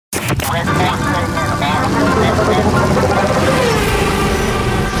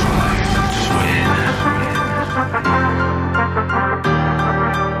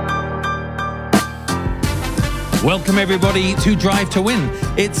Welcome, everybody, to Drive to Win.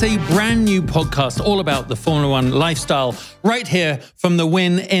 It's a brand new podcast all about the Formula One lifestyle right here from the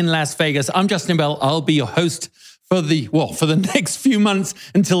Win in Las Vegas. I'm Justin Bell. I'll be your host for the next few months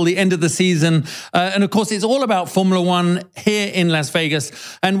until the end of the season. And of course, it's all about Formula One here in Las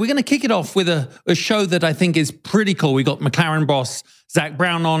Vegas. And we're going to kick it off with a show that I think is pretty cool. We got McLaren boss Zach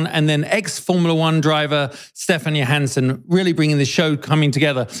Brown on, and then ex-Formula One driver Stefan Johansson, really bringing the show coming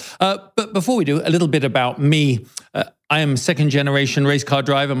together. But before we do, a little bit about me. I am a second-generation race car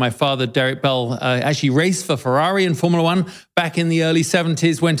driver. My father, Derek Bell, actually raced for Ferrari in Formula One back in the early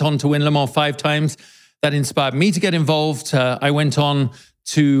 70s, went on to win Le Mans 5 times. That inspired me to get involved. I went on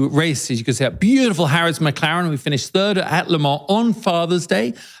to race, as you can see, a beautiful Harrods McLaren. We finished third at Le Mans on Father's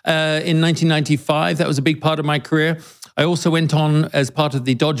Day in 1995. That was a big part of my career. I also went on as part of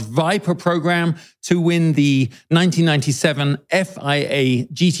the Dodge Viper program to win the 1997 FIA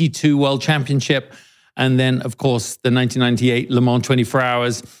GT2 World Championship. And then, of course, the 1998 Le Mans 24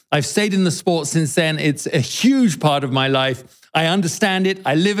 Hours. I've stayed in the sport since then. It's a huge part of my life. I understand it,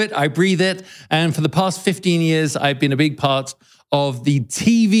 I live it, I breathe it. And for the past 15 years, I've been a big part of the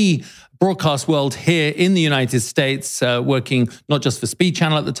TV broadcast world here in the United States, working not just for Speed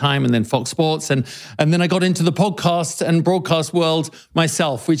Channel at the time and then Fox Sports. And then I got into the podcast and broadcast world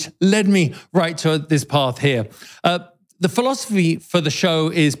myself, which led me right to this path here. The philosophy for the show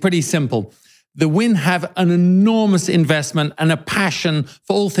is pretty simple. The Win have an enormous investment and a passion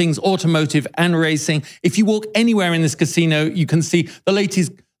for all things automotive and racing. If you walk anywhere in this casino, you can see the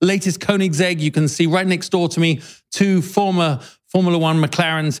latest Koenigsegg. You can see right next door to me 2 former Formula One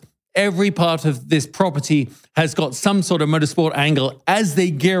McLarens. Every part of this property has got some sort of motorsport angle as they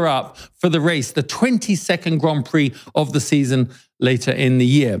gear up for the race, the 22nd Grand Prix of the season later in the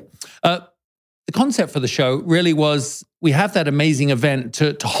year. The concept for the show really was we have that amazing event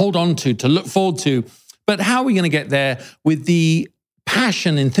to hold on to look forward to, but how are we going to get there with the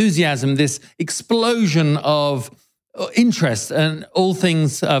passion, enthusiasm, this explosion of interest and all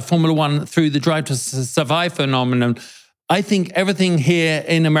things Formula One through the Drive to Survive phenomenon? I think everything here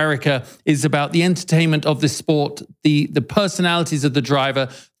in America is about the entertainment of this sport, the personalities of the driver,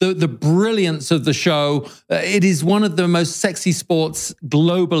 the brilliance of the show. It is one of the most sexy sports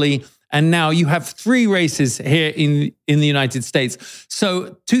globally. And now you have 3 races here in the United States.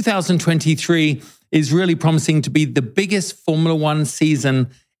 So 2023 is really promising to be the biggest Formula One season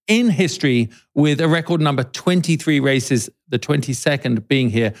in history, with a record number 23 races, the 22nd being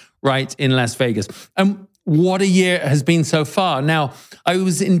here right in Las Vegas. And what a year it has been so far. Now, I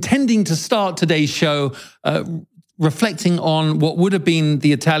was intending to start today's show reflecting on what would have been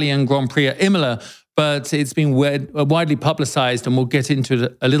the Italian Grand Prix at Imola, but it's been widely publicized, and we'll get into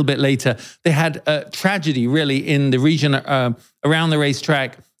it a little bit later. They had a tragedy, really, in the region around the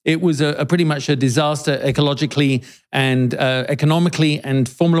racetrack. It was pretty much a disaster ecologically and economically, and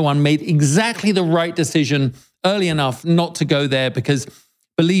Formula One made exactly the right decision early enough not to go there, because,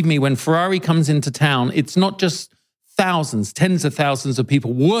 believe me, when Ferrari comes into town, it's not just thousands, tens of thousands of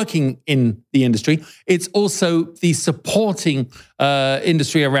people working in the industry. It's also the supporting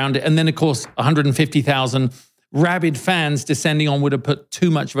industry around it. And then, of course, 150,000 rabid fans descending on would have put too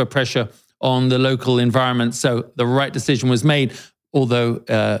much of a pressure on the local environment. So the right decision was made, although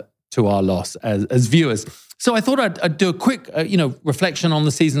to our loss as viewers. So I thought I'd do a quick reflection on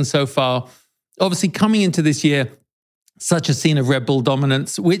the season so far. Obviously, coming into this year, such a scene of Red Bull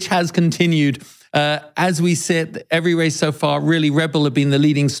dominance, which has continued. As we said, every race so far, really, Red Bull have been the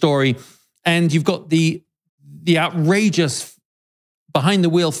leading story. And you've got the outrageous,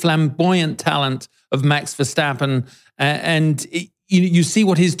 behind-the-wheel, flamboyant talent of Max Verstappen. And you see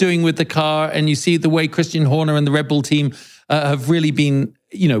what he's doing with the car, and you see the way Christian Horner and the Red Bull team have really been,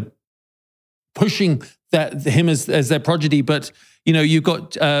 pushing him as their prodigy. But you've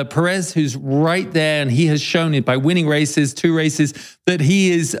got Perez, who's right there, and he has shown it by winning 2 races, that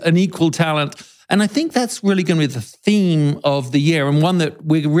he is an equal talent. And I think that's really going to be the theme of the year, and one that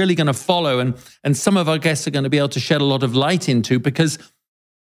we're really going to follow, and some of our guests are going to be able to shed a lot of light into, because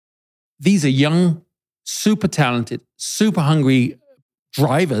these are young, super talented, super hungry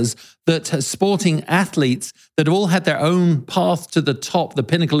drivers that are sporting athletes that have all had their own path to the top, the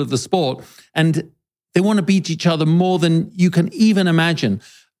pinnacle of the sport, and they want to beat each other more than you can even imagine.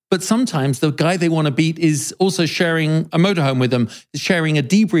 But sometimes the guy they want to beat is also sharing a motorhome with them, sharing a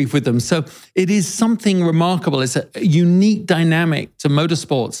debrief with them. So it is something remarkable. It's a unique dynamic to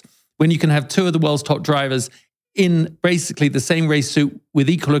motorsports when you can have 2 of the world's top drivers in basically the same race suit with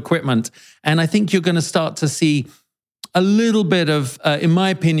equal equipment. And I think you're going to start to see a little bit of, in my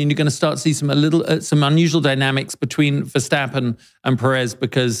opinion, you're going to start to see some unusual dynamics between Verstappen and Perez,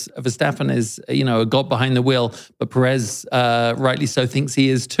 because Verstappen is, a god behind the wheel, but Perez, rightly so, thinks he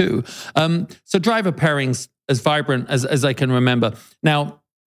is too. So driver pairings as vibrant as I can remember. Now,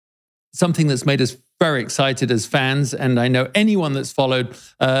 something that's made us very excited as fans, and I know anyone that's followed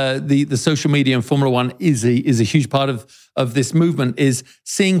the social media in Formula One is a huge part of this movement, is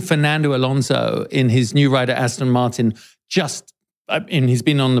seeing Fernando Alonso in his new rider Aston Martin. He's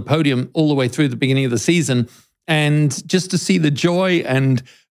been on the podium all the way through the beginning of the season, and just to see the joy and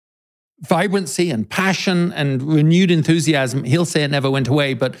vibrancy and passion and renewed enthusiasm. He'll say it never went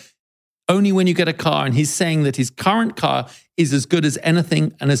away, but only when you get a car, and he's saying that his current car is as good as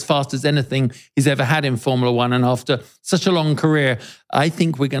anything and as fast as anything he's ever had in Formula One. And after such a long career, I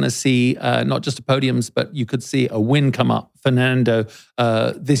think we're going to see not just podiums, but you could see a win come up, Fernando,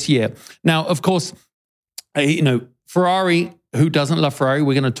 this year. Now, of course, Ferrari, who doesn't love Ferrari?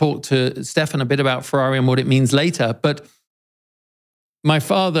 We're going to talk to Stefan a bit about Ferrari and what it means later. But my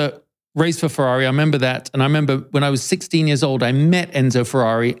father raced for Ferrari. I remember that. And I remember when I was 16 years old, I met Enzo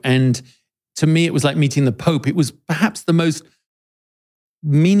Ferrari. And to me, it was like meeting the Pope. It was perhaps the most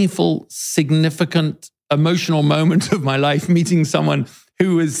meaningful, significant, emotional moment of my life, meeting someone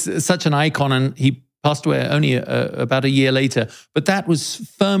who was such an icon. And he passed away only about a year later. But that was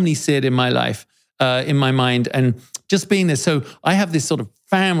firmly seared in my life, in my mind. And just being there. So I have this sort of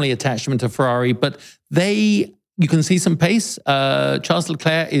family attachment to Ferrari, but you can see some pace. Charles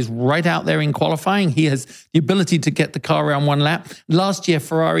Leclerc is right out there in qualifying. He has the ability to get the car around one lap. Last year,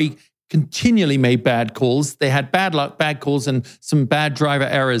 Ferrari continually made bad calls. They had bad luck, bad calls, and some bad driver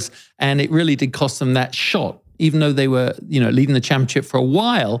errors. And it really did cost them that shot. Even though they were, leading the championship for a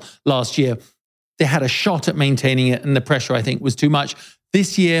while last year, they had a shot at maintaining it, and the pressure, I think, was too much.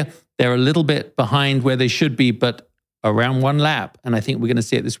 This year, they're a little bit behind where they should be, but around one lap, and I think we're going to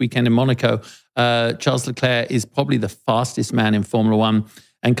see it this weekend in Monaco. Charles Leclerc is probably the fastest man in Formula One,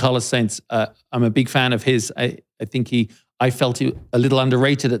 and Carlos Sainz, I'm a big fan of his. I think I felt he a little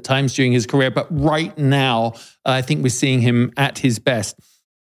underrated at times during his career, but right now, I think we're seeing him at his best.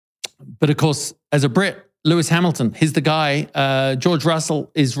 But of course, as a Brit, Lewis Hamilton, he's the guy. George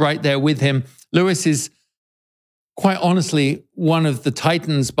Russell is right there with him. Lewis is quite honestly one of the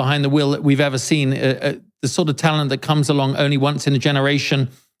titans behind the wheel that we've ever seen. The sort of talent that comes along only once in a generation.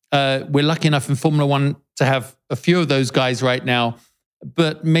 We're lucky enough in Formula One to have a few of those guys right now,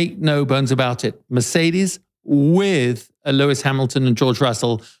 but make no bones about it. Mercedes with Lewis Hamilton and George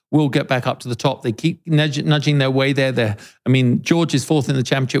Russell will get back up to the top. They keep nudging their way there. George is fourth in the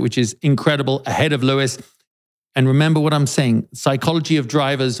championship, which is incredible, ahead of Lewis. And remember what I'm saying, psychology of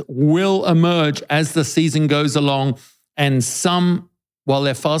drivers will emerge as the season goes along. And some, while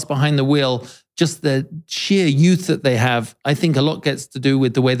they're fast behind the wheel, just the sheer youth that they have, I think a lot gets to do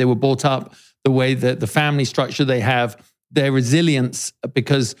with the way they were brought up, the way that the family structure they have, their resilience,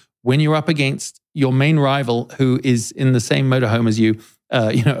 because when you're up against your main rival who is in the same motorhome as you,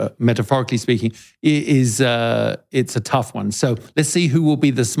 metaphorically speaking, it's a tough one. So let's see who will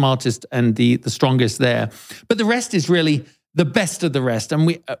be the smartest and the strongest there. But the rest is really the best of the rest. And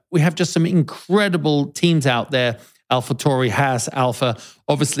we have just some incredible teams out there. AlphaTauri, Haas, Alpha.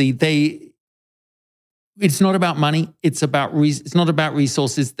 Obviously, it's not about money. It's not about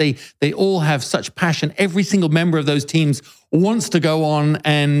resources. They all have such passion. Every single member of those teams wants to go on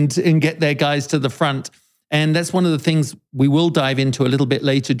and get their guys to the front. And that's one of the things we will dive into a little bit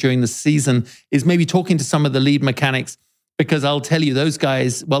later during the season, is maybe talking to some of the lead mechanics, because I'll tell you, those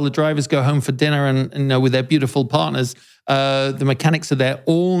guys, while the drivers go home for dinner and with their beautiful partners, the mechanics are there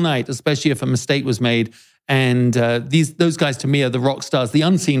all night, especially if a mistake was made. And those guys to me are the rock stars, the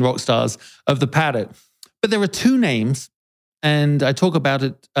unseen rock stars of the paddock. But there are two names, and I talk about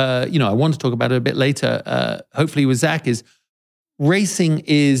it, I want to talk about it a bit later, hopefully with Zach, is racing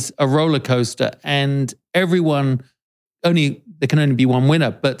is a roller coaster, and there can only be one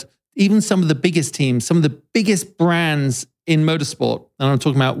winner. But even some of the biggest teams, some of the biggest brands in motorsport, and I'm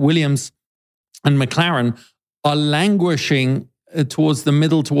talking about Williams and McLaren, are languishing towards the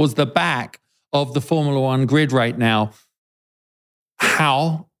middle, towards the back of the Formula One grid right now.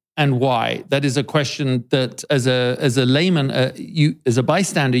 How and why? That is a question that as a layman, as a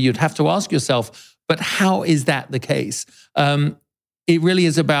bystander, you'd have to ask yourself, but how is that the case? It really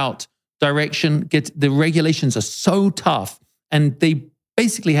is about direction. The regulations are so tough, and they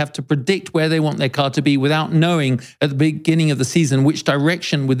basically have to predict where they want their car to be without knowing at the beginning of the season which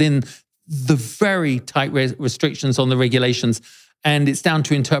direction within the very tight restrictions on the regulations. And it's down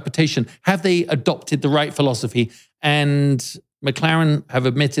to interpretation. Have they adopted the right philosophy? And McLaren have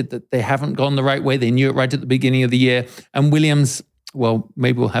admitted that they haven't gone the right way. They knew it right at the beginning of the year. And Williams, well,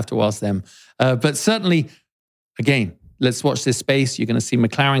 maybe we'll have to ask them. But certainly, again, let's watch this space. You're going to see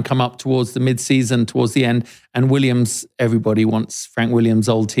McLaren come up towards the mid-season, towards the end. And Williams, everybody wants Frank Williams'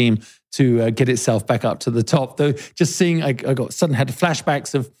 old team to get itself back up to the top. Though just seeing, I suddenly had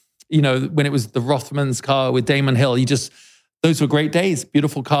flashbacks of, when it was the Rothmans car with Damon Hill. Those were great days,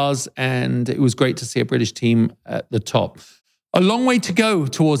 beautiful cars, and it was great to see a British team at the top. A long way to go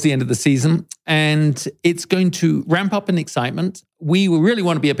towards the end of the season, and it's going to ramp up in excitement. We really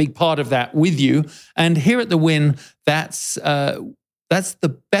want to be a big part of that with you. And here at the Win, that's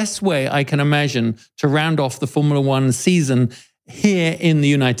the best way I can imagine to round off the Formula One season here in the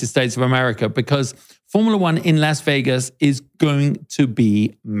United States of America, because Formula One in Las Vegas is going to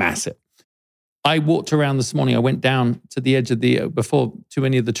be massive. I walked around this morning. I went down to the edge of before too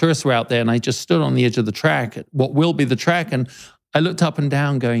many of the tourists were out there, and I just stood on the edge of the track, what will be the track, and I looked up and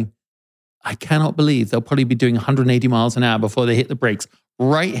down going, I cannot believe they'll probably be doing 180 miles an hour before they hit the brakes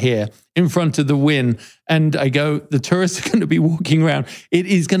right here in front of the Win. And I go, the tourists are going to be walking around. It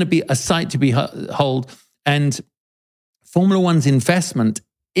is going to be a sight to behold. And Formula One's investment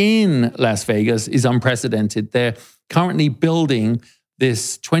in Las Vegas is unprecedented. They're currently building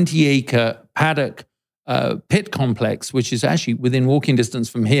this 20-acre paddock pit complex, which is actually within walking distance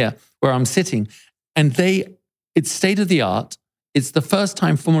from here where I'm sitting. And it's state-of-the-art. It's the first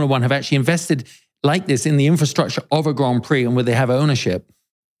time Formula One have actually invested like this in the infrastructure of a Grand Prix and where they have ownership.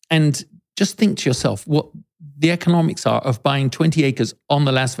 And just think to yourself what the economics are of buying 20 acres on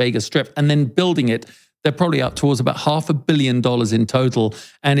the Las Vegas Strip and then building it. They're probably up towards about $500 million in total.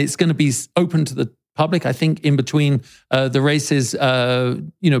 And it's going to be open to the public, I think, in between the races,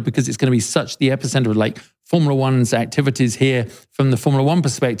 because it's going to be such the epicenter of like Formula One's activities here from the Formula One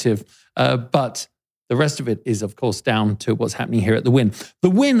perspective. But the rest of it is, of course, down to what's happening here at the Win. The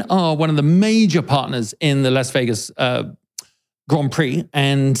Win are one of the major partners in the Las Vegas Grand Prix.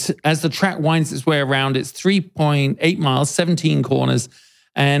 And as the track winds its way around, it's 3.8 miles, 17 corners.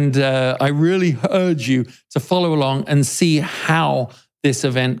 And I really urge you to follow along and see how this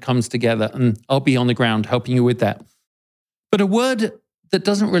event comes together, and I'll be on the ground helping you with that. But a word that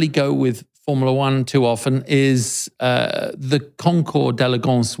doesn't really go with Formula One too often is the Concours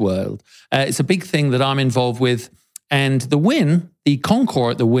d'Elegance world. It's a big thing that I'm involved with, and the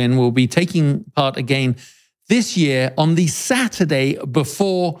Concours at the Win will be taking part again this year on the Saturday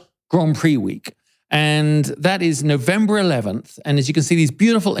before Grand Prix week. And that is November 11th. And as you can see, these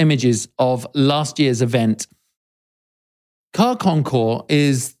beautiful images of last year's event. Car Concours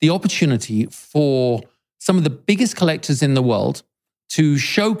is the opportunity for some of the biggest collectors in the world to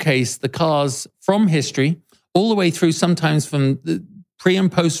showcase the cars from history, all the way through sometimes from the pre-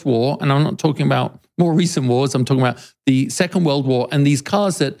 and post-war. And I'm not talking about more recent wars. I'm talking about the Second World War and these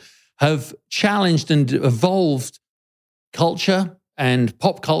cars that have challenged and evolved culture and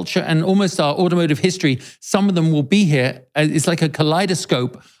pop culture and almost our automotive history. Some of them will be here. It's like a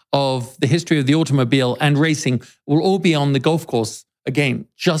kaleidoscope of the history of the automobile and racing will all be on the golf course, again,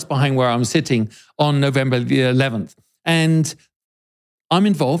 just behind where I'm sitting on November the 11th. And I'm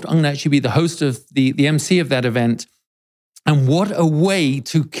involved. I'm going to actually be the host of the MC of that event. And what a way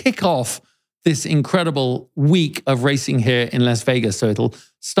to kick off this incredible week of racing here in Las Vegas. So it'll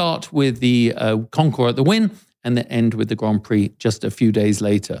start with the Concours at the Win and then end with the Grand Prix just a few days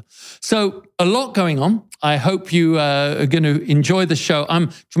later. So a lot going on. I hope you are going to enjoy the show.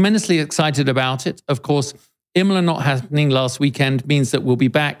 I'm tremendously excited about it. Of course, Imola not happening last weekend means that we'll be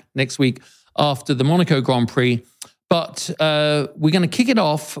back next week after the Monaco Grand Prix. But we're going to kick it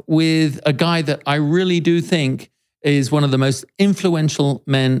off with a guy that I really do think is one of the most influential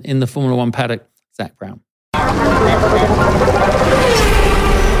men in the Formula One paddock, Zak Brown.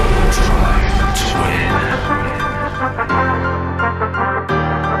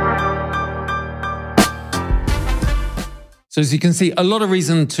 So as you can see, a lot of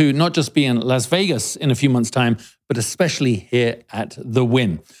reason to not just be in Las Vegas in a few months' time, but especially here at the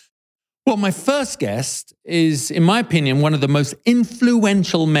Win. Well, my first guest is, in my opinion, one of the most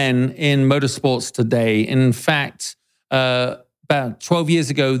influential men in motorsports today. In fact, about 12 years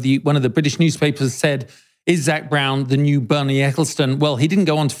ago, one of the British newspapers said, is Zak Brown the new Bernie Ecclestone? Well, he didn't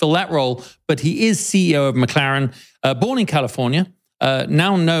go on to fill that role, but he is CEO of McLaren, born in California,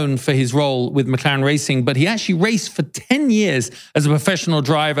 now known for his role with McLaren Racing, but he actually raced for 10 years as a professional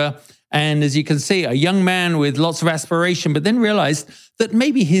driver. And as you can see, a young man with lots of aspiration, but then realized that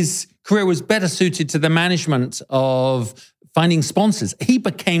maybe his career was better suited to the management of finding sponsors. He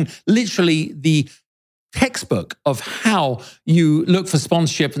became literally the textbook of how you look for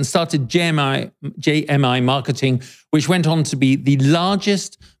sponsorship and started JMI Marketing, which went on to be the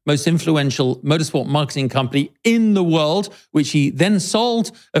largest, most influential motorsport marketing company in the world, which he then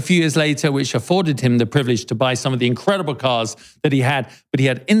sold a few years later, which afforded him the privilege to buy some of the incredible cars that he had. But he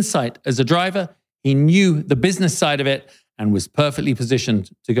had insight as a driver. He knew the business side of it and was perfectly positioned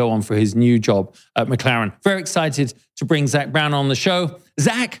to go on for his new job at McLaren. Very excited to bring Zach Brown on the show.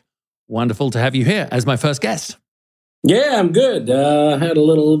 Zach, wonderful to have you here as my first guest. Yeah, I'm good. Had a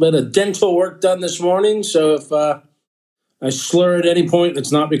little bit of dental work done this morning, so if I slur at any point,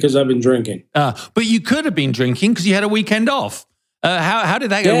 it's not because I've been drinking. But you could have been drinking because you had a weekend off. How did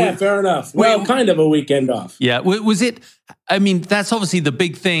that go? Yeah, fair enough. Well, kind of a weekend off. Yeah. Was it, I mean, that's obviously the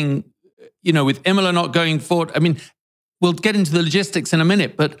big thing, with Imola not going forward. I mean, we'll get into the logistics in a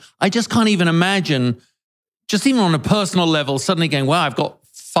minute, but I just can't even imagine, just even on a personal level, suddenly going, wow, I've got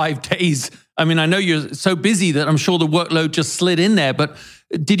 5 days. I mean, I know you're so busy that I'm sure the workload just slid in there, but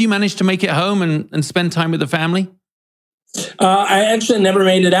did you manage to make it home and spend time with the family? I actually never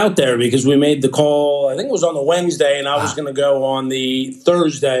made it out there because we made the call, I think it was on the Wednesday, and I was going to go on the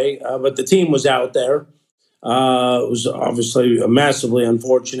Thursday, but the team was out there. It was obviously massively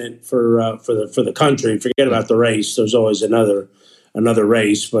unfortunate for the country. Forget about the race. There's always another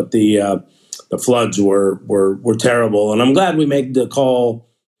race, but the floods were terrible. And I'm glad we made the call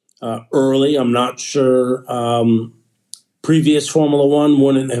early. I'm not sure previous Formula One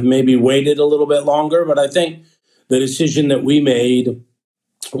wouldn't have maybe waited a little bit longer, but I think the decision that we made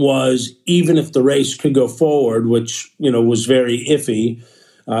was, even if the race could go forward, which was very iffy,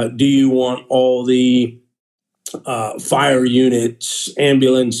 do you want all the fire units,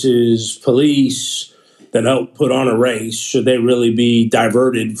 ambulances, police that help put on a race, should they really be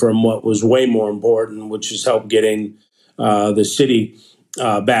diverted from what was way more important, which is help getting the city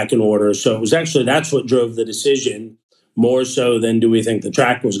back in order? So it was actually, that's what drove the decision, more so than do we think the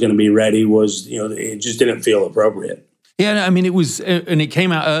track was going to be ready, was, it just didn't feel appropriate. Yeah, I mean, it was, and it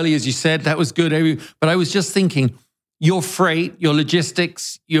came out early, as you said, that was good. But I was just thinking, your freight, your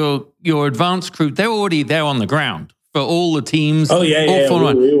logistics, your advanced crew, they're already there on the ground for all the teams. Oh, yeah.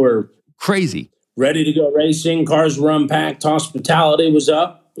 We were crazy. Ready to go racing. Cars were unpacked. Hospitality was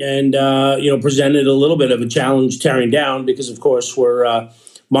up and, presented a little bit of a challenge tearing down because, of course, we're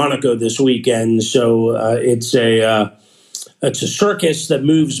Monaco this weekend. So it's a circus that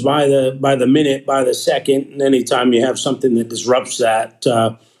moves by the minute, by the second. And anytime you have something that disrupts that,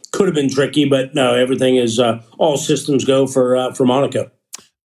 could have been tricky, but no, everything is all systems go for Monaco.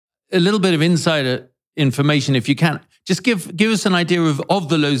 A little bit of insider information, if you can, just give us an idea of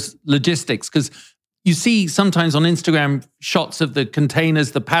the logistics, because you see sometimes on Instagram shots of the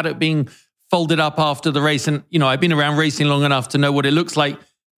containers, the paddock being folded up after the race, and I've been around racing long enough to know what it looks like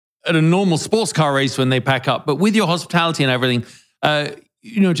at a normal sports car race when they pack up. But with your hospitality and everything,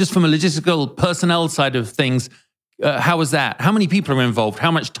 just from a logistical personnel side of things. How was that? How many people are involved?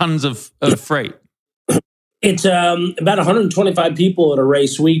 How much tons of freight? It's about 125 people at a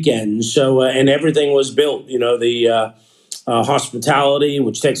race weekend. So, and everything was built, the hospitality,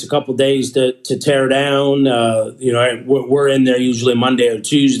 which takes a couple days to tear down. We're in there usually Monday or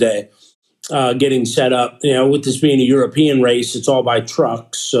Tuesday getting set up. With this being a European race, it's all by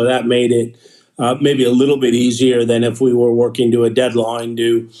trucks. So that made it maybe a little bit easier than if we were working to a deadline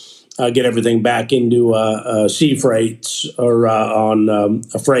to get everything back into sea freights or on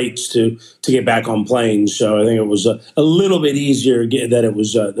freights to get back on planes. So I think it was a little bit easier that it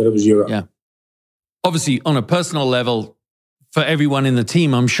was Europe. Yeah. Obviously, on a personal level, for everyone in the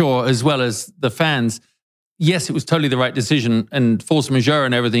team, I'm sure, as well as the fans, yes, it was totally the right decision and force majeure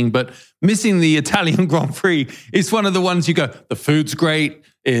and everything. But missing the Italian Grand Prix is one of the ones you go, the food's great.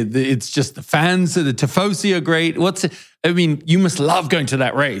 It's just the fans, the tifosi are great. You must love going to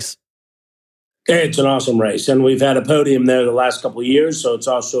that race. It's an awesome race, and we've had a podium there the last couple of years, so it's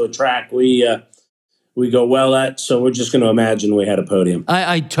also a track we go well at, so we're just going to imagine we had a podium.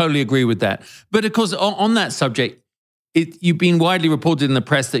 I totally agree with that. But of course, on that subject, you've been widely reported in the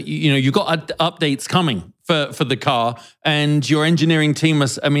press that you got updates coming for the car, and your engineering team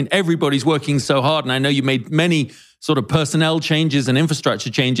everybody's working so hard, and I know you made many sort of personnel changes and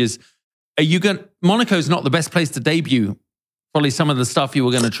infrastructure changes. Monaco's not the best place to debut probably some of the stuff you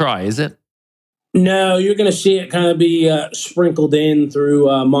were going to try, is it? No, you're going to see it kind of be sprinkled in through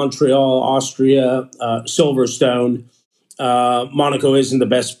Montreal, Austria, Silverstone. Monaco isn't the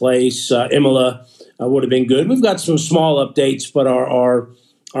best place. Imola would have been good. We've got some small updates, but our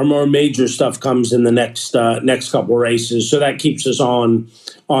more major stuff comes in the next couple races. So that keeps us on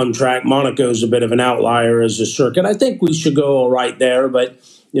track. Monaco is a bit of an outlier as a circuit. I think we should go all right there, but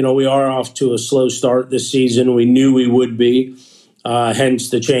we are off to a slow start this season. We knew we would be, hence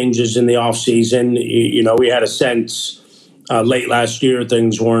the changes in the offseason. We had a sense late last year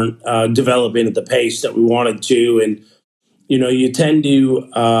things weren't developing at the pace that we wanted to. And, you tend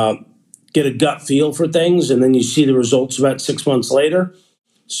to get a gut feel for things, and then you see the results about 6 months later.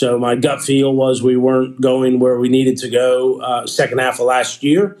 So my gut feel was we weren't going where we needed to go second half of last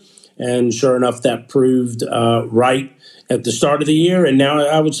year. And sure enough, that proved right at the start of the year. And now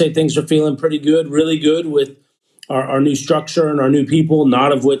I would say things are feeling pretty good, really good with our new structure and our new people,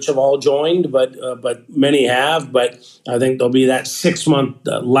 not of which have all joined, but many have. But I think there'll be that 6 month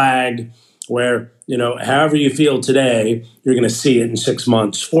lag where, however you feel today, you're going to see it in 6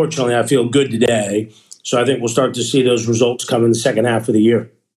 months. Fortunately, I feel good today. So I think we'll start to see those results come in the second half of the year.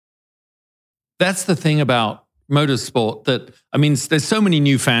 That's the thing about motorsport that, there's so many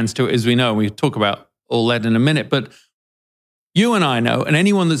new fans to it, as we know. We talk about all that in a minute, but you and I know, and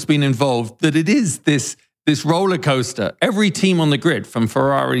anyone that's been involved, that it is this roller coaster. Every team on the grid, from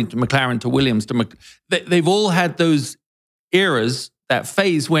Ferrari to McLaren to Williams to they've all had those eras, that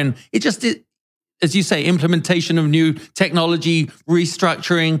phase when it just did, as you say, implementation of new technology,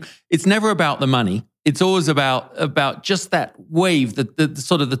 restructuring. It's never about the money. It's always about just that wave, the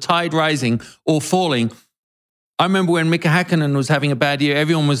sort of the tide rising or falling. I remember when Mika Hakkinen was having a bad year,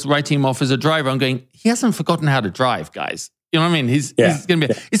 everyone was writing him off as a driver. I'm going, he hasn't forgotten how to drive, guys. You know what I mean? He's going to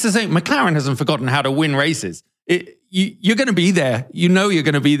be. It's the same. McLaren hasn't forgotten how to win races. You're going to be there. You're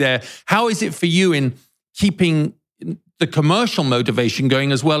going to be there. How is it for you in keeping the commercial motivation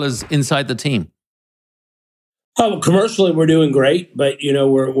going as well as inside the team? Commercially, we're doing great, but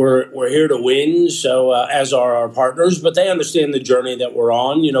we're here to win. So as are our partners, but they understand the journey that we're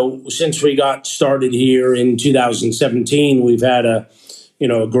on. Since we got started here in 2017, we've had a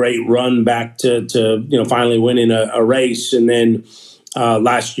great run back to finally winning a race. And then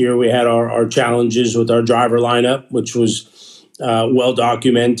last year we had our challenges with our driver lineup, which was well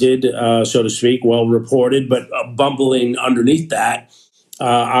documented, so to speak, well reported, but bumbling underneath that.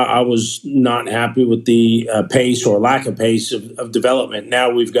 I was not happy with the pace or lack of pace of development.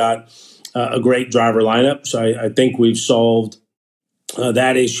 Now we've got a great driver lineup. So I think we've solved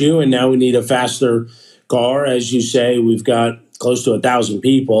that issue. And now we need a faster car. As you say, we've got close to 1,000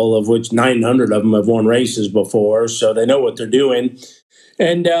 people, of which 900 of them have won races before. So they know what they're doing.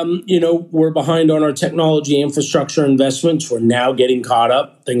 And, we're behind on our technology infrastructure investments. We're now getting caught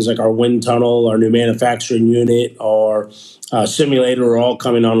up. Things like our wind tunnel, our new manufacturing unit, our simulator are all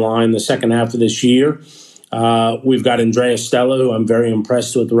coming online the second half of this year. We've got Andrea Stella, who I'm very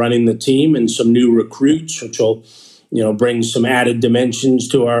impressed with running the team, and some new recruits, which will bring some added dimensions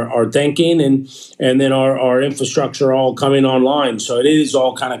to our thinking, and then our infrastructure all coming online. So it is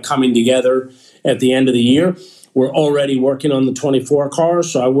all kind of coming together at the end of the year. We're already working on the 24 car,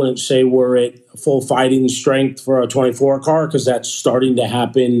 so I wouldn't say we're at full fighting strength for a 24 car because that's starting to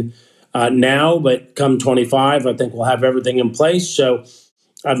happen now. But come 25, I think we'll have everything in place. So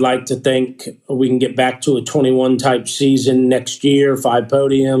I'd like to think we can get back to a 21 type season next year, 5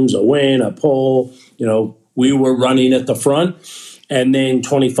 podiums, a win, a pole. We were running at the front. And then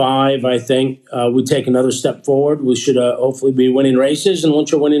 25, I think we take another step forward. We should hopefully be winning races. And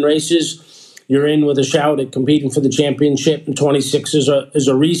once you're winning races, you're in with a shout at competing for the championship, and 26 is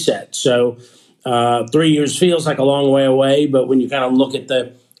a reset. So 3 years feels like a long way away, but when you kind of look at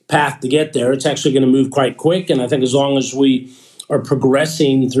the path to get there, it's actually going to move quite quick. And I think as long as we are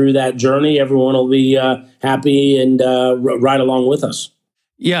progressing through that journey, everyone will be happy and right along with us.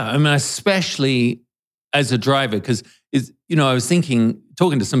 Yeah, especially as a driver, because I was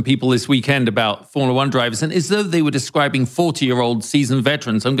talking to some people this weekend about Formula One drivers, and as though they were describing 40-year-old seasoned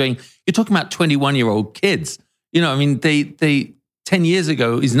veterans. I'm going, you're talking about 21-year-old kids. They 10 years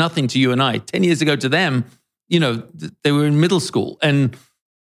ago is nothing to you and I. 10 years ago to them, they were in middle school. And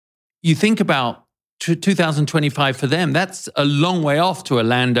you think about 2025 for them, that's a long way off to a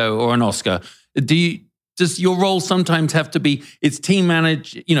Lando or an Oscar. Does your role sometimes have to be, it's team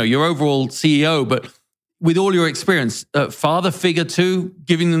manage, your overall CEO, but with all your experience, father figure too,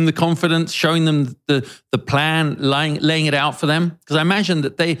 giving them the confidence, showing them the plan, laying it out for them? Because I imagine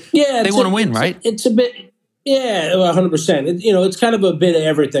that they want to win, right? It's a bit, 100%. It's kind of a bit of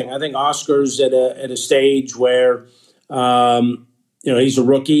everything. I think Oscar's at a stage where, he's a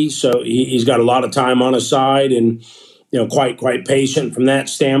rookie, so he's got a lot of time on his side and, quite patient from that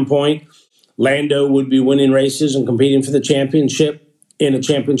standpoint. Lando would be winning races and competing for the championship in a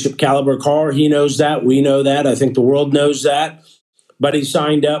championship caliber car. He knows that. We know that. I think the world knows that. But he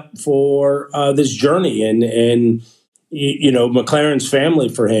signed up for this journey and McLaren's family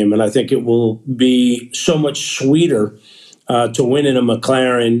for him. And I think it will be so much sweeter to win in a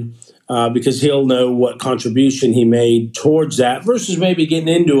McLaren because he'll know what contribution he made towards that versus maybe getting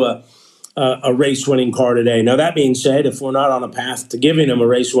into a race-winning car today. Now, that being said, if we're not on a path to giving him a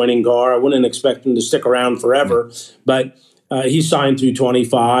race-winning car, I wouldn't expect him to stick around forever. But he signed through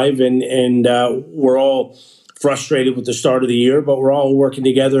 25, and we're all frustrated with the start of the year, but we're all working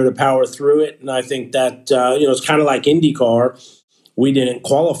together to power through it. And I think that, it's kind of like IndyCar. We didn't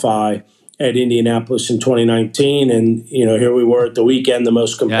qualify at Indianapolis in 2019, and, here we were at the weekend, the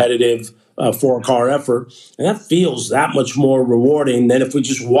most competitive four-car effort. And that feels that much more rewarding than if we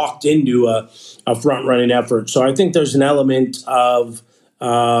just walked into a front-running effort. So I think there's an element of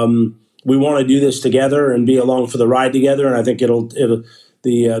we want to do this together and be along for the ride together. And I think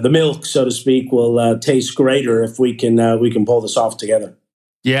the milk, so to speak, will taste greater if we can pull this off together.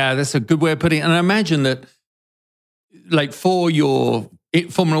 Yeah, that's a good way of putting it. And I imagine that, like, for your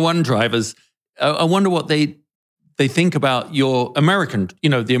Formula One drivers, I wonder what they think about your American,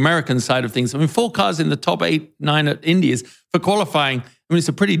 the American side of things. I mean, 4 cars in the top 8, 9 at Indy is for qualifying. I mean, it's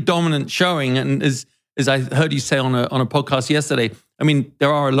a pretty dominant showing. And as I heard you say on a podcast yesterday, I mean,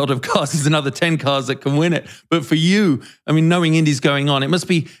 there are a lot of cars. There's another 10 cars that can win it. But for you, I mean, knowing Indy's going on, it must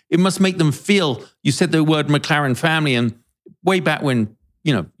make them feel, you said the word McLaren family, and way back when,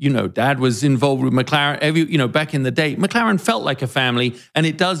 Dad was involved with McLaren, back in the day, McLaren felt like a family, and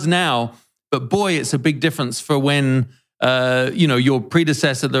it does now. But boy, it's a big difference for when, your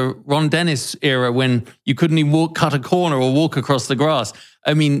predecessor, the Ron Dennis era, when you couldn't even cut a corner or walk across the grass.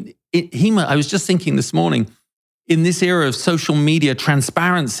 I mean, I was just thinking this morning, in this era of social media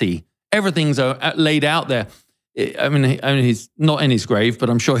transparency, everything's laid out there. I mean, he's not in his grave, but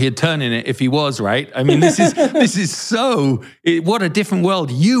I'm sure he'd turn in it if he was, right? I mean, this is what a different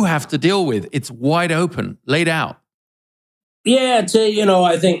world you have to deal with. It's wide open, laid out. Yeah,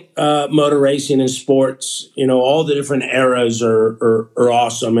 I think motor racing and sports, all the different eras are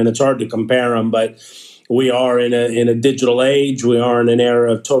awesome, and it's hard to compare them, but we are in a digital age. We are in an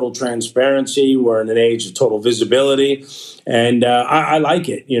era of total transparency. We're in an age of total visibility. And I like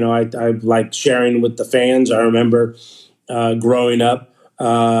it. I like sharing with the fans. I remember growing up,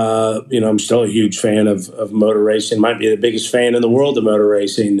 I'm still a huge fan of motor racing. Might be the biggest fan in the world of motor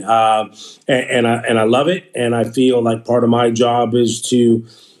racing. And I love it. And I feel like part of my job is to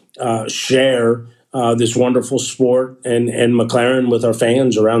share this wonderful sport and McLaren with our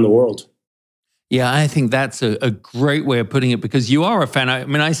fans around the world. Yeah, I think that's a great way of putting it, because you are a fan. I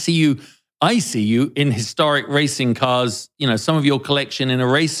mean, I see you in historic racing cars, some of your collection in a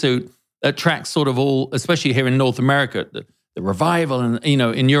race suit that tracks sort of all, especially here in North America, the revival and,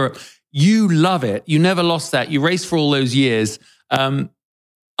 in Europe. You love it. You never lost that. You raced for all those years.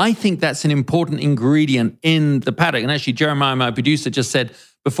 I think that's an important ingredient in the paddock. And actually, Jeremiah, my producer, just said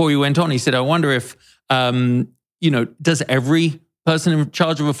before you went on, he said, I wonder if, does every person in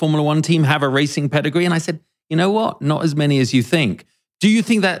charge of a Formula One team have a racing pedigree? And I said, you know what? Not as many as you think. Do you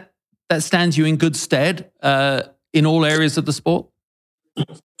think that stands you in good stead in all areas of the sport?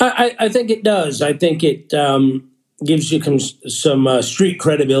 I think it does. I think it gives you some street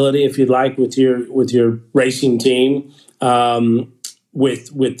credibility, if you'd like, with your racing team,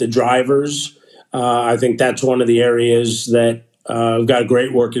 with the drivers. I think that's one of the areas that I've got a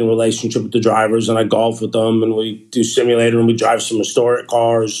great working relationship with the drivers, and I golf with them, and we do simulator, and we drive some historic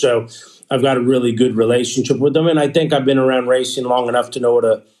cars. So I've got a really good relationship with them, and I think I've been around racing long enough to know what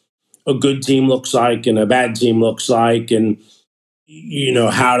a good team looks like and a bad team looks like, and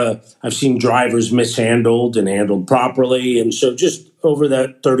I've seen drivers mishandled and handled properly. And so just over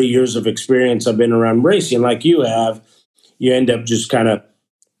that 30 years of experience I've been around racing, like you have, you end up just kind of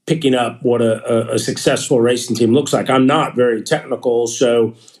picking up what a successful racing team looks like. I'm not very technical,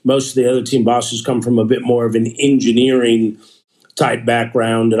 so most of the other team bosses come from a bit more of an engineering type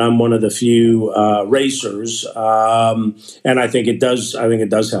background, and I'm one of the few racers. And I think it does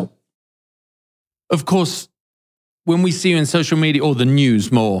help. Of course, when we see you in social media or the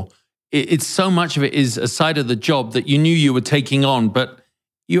news more, it's so much of it is a side of the job that you knew you were taking on, but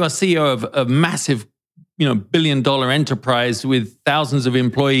you are CEO of a massive, billion-dollar enterprise with thousands of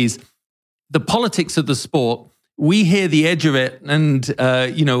employees. The politics of the sport, we hear the edge of it. And,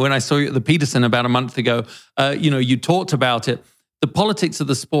 when I saw you at the Peterson about a month ago, you talked about it. The politics of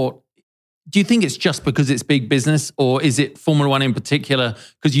the sport, do you think it's just because it's big business, or is it Formula One in particular?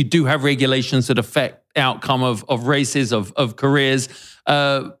 Because you do have regulations that affect outcome of races, of careers.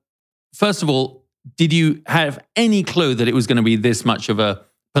 First of all, did you have any clue that it was going to be this much of a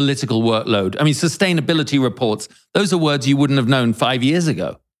political workload? I mean, sustainability reports, those are words you wouldn't have known 5 years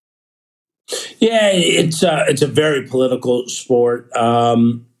ago. Yeah, it's a very political sport.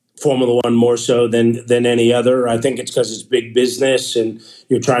 Formula One more so than any other. I think it's because it's big business and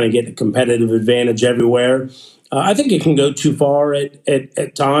you're trying to get a competitive advantage everywhere. I think it can go too far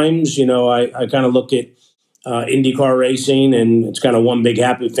at times. I kind of look at IndyCar racing, and it's kind of one big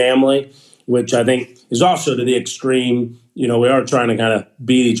happy family, which I think is also to the extreme. We are trying to kind of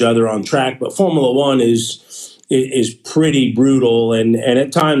beat each other on track, but Formula One is pretty brutal, and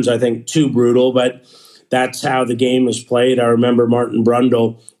at times I think too brutal, but that's how the game is played. I remember Martin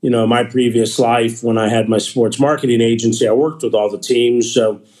Brundle, my previous life when I had my sports marketing agency, I worked with all the teams,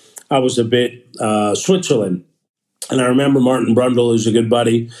 so I was a bit Switzerland. And I remember Martin Brundle, who's a good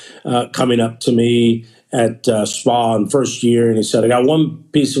buddy, coming up to me at Spa in first year, and he said, I got one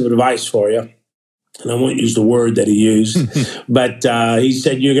piece of advice for you. And I won't use the word that he used, but he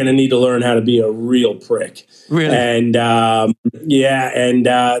said, you're going to need to learn how to be a real prick. Really? And that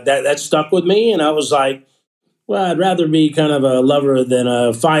stuck with me. And I was like, well, I'd rather be kind of a lover than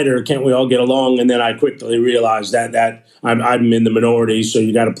a fighter. Can't we all get along? And then I quickly realized that I'm in the minority. So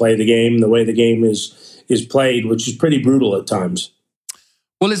you got to play the game the way the game is played, which is pretty brutal at times.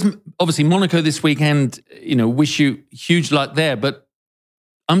 Well, it's obviously Monaco this weekend, wish you huge luck there. But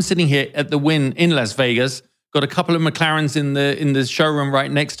I'm sitting here at the Wynn in Las Vegas, got a couple of McLarens in the showroom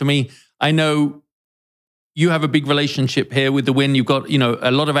right next to me. I know you have a big relationship here with the Wynn. You've got,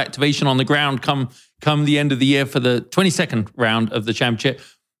 a lot of activation on the ground come the end of the year for the 22nd round of the championship.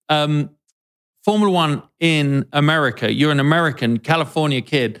 Formula One in America, you're an American, California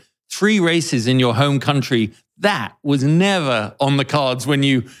kid, 3 races in your home country. That was never on the cards when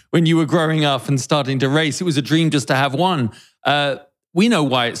you were growing up and starting to race. It was a dream just to have one. We know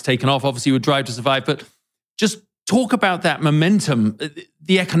why it's taken off, obviously with Drive to Survive, but just talk about that momentum,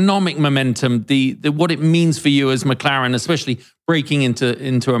 the economic momentum, the what it means for you as McLaren, especially breaking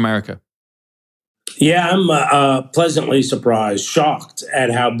into America. Yeah, I'm pleasantly surprised, shocked at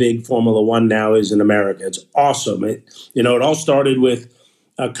how big Formula One now is in America. It's awesome. It all started with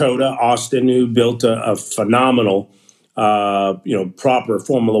Coda Austin, who built a phenomenal, proper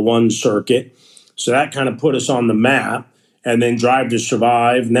Formula One circuit. So that kind of put us on the map. And then Drive to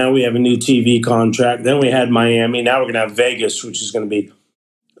Survive. Now we have a new TV contract. Then we had Miami. Now we're going to have Vegas, which is going to be,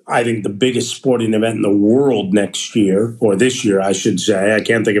 I think, the biggest sporting event in the world next year, or this year, I should say. I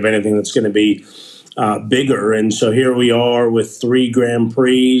can't think of anything that's going to be bigger. And so here we are with 3 Grand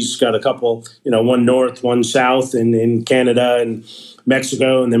Prix. Got a couple, one north, one south in Canada and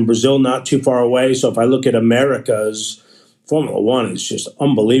Mexico, and then Brazil not too far away. So if I look at America's, Formula One is just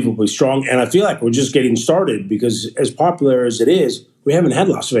unbelievably strong. And I feel like we're just getting started because as popular as it is, we haven't had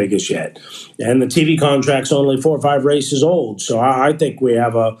Las Vegas yet. And the TV contract's only 4 or 5 races old. So I think we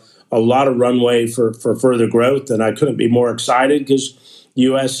have a lot of runway for further growth. And I couldn't be more excited because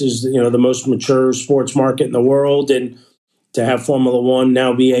U.S. is, the most mature sports market in the world. And to have Formula One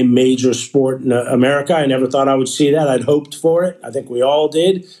now be a major sport in America, I never thought I would see that. I'd hoped for it. I think we all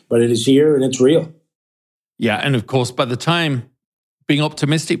did. But it is here and it's real. Yeah, and of course, being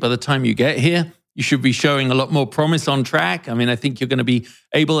optimistic, by the time you get here, you should be showing a lot more promise on track. I mean, I think you're going to be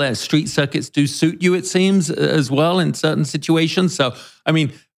able, as street circuits do suit you, it seems, as well in certain situations. So, I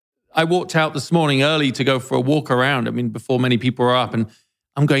mean, I walked out this morning early to go for a walk around, before many people are up, and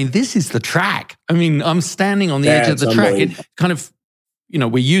I'm going, this is the track. I'm standing on the edge of the track. It kind of,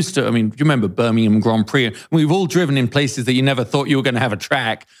 we're used to, do you remember Birmingham Grand Prix? We've all driven in places that you never thought you were going to have a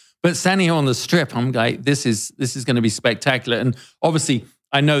track. But standing here on the strip, I'm like, this is going to be spectacular. And obviously,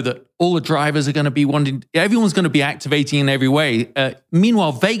 I know that all the drivers are going to be everyone's going to be activating in every way.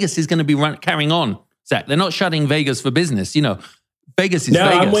 Meanwhile, Vegas is going to be carrying on, Zach. They're not shutting Vegas for business. Vegas is Vegas. No,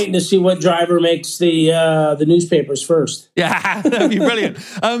 I'm waiting to see what driver makes the newspapers first. Yeah, that'd be brilliant.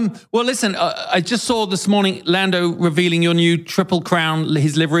 Well, listen, I just saw this morning Lando revealing your new Triple Crown,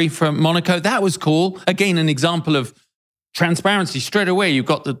 his livery from Monaco. That was cool. Again, an example of transparency. Straight away, you've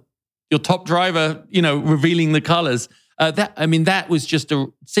got your top driver, revealing the colors. That was just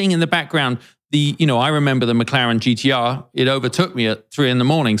seeing in the background. I remember the McLaren GTR. It overtook me at 3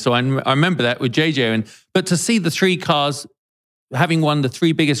 a.m. So I remember that with JJ. But to see the 3 cars having won the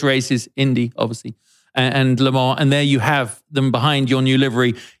 3 biggest races, Indy, obviously, and Le Mans, and there you have them behind your new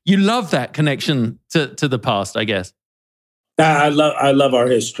livery. You love that connection to the past, I guess. I love our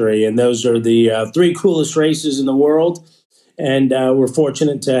history, and those are the 3 coolest races in the world. And we're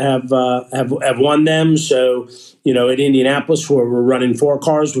fortunate to have won them. So, at Indianapolis, where we're running 4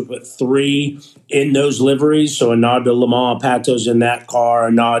 cars, we put 3 in those liveries. So a nod to Le Mans, Pato's in that car,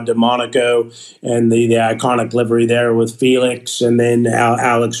 a nod to Monaco, and the iconic livery there with Felix, and then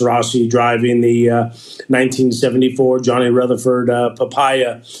Alex Rossi driving the 1974 Johnny Rutherford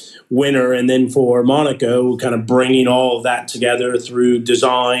Papaya, winner. And then for Monaco, kind of bringing all of that together through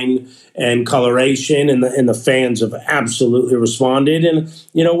design and coloration, and the fans have absolutely responded. And,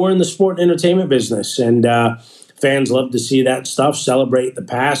 we're in the sport and entertainment business, and fans love to see that stuff, celebrate the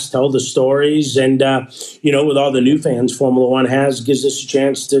past, tell the stories. And, with all the new fans Formula One gives us a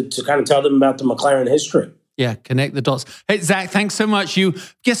chance to kind of tell them about the McLaren history. Yeah, connect the dots. Hey, Zach, thanks so much.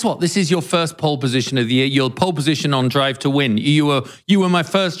 Guess what? This is your first pole position of the year. Your pole position on Drive to Win. You were my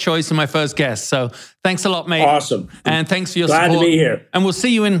first choice and my first guest. So thanks a lot, mate. Awesome. And thanks for your support. Glad to be here. And we'll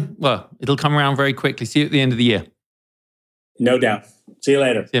see you it'll come around very quickly. See you at the end of the year. No doubt. See you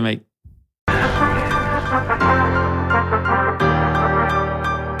later. See you, mate.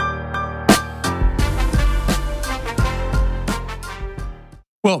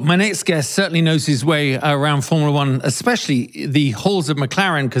 Well, my next guest certainly knows his way around Formula One, especially the halls of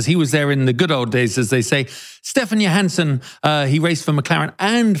McLaren, because he was there in the good old days, as they say. Stefan Johansson, he raced for McLaren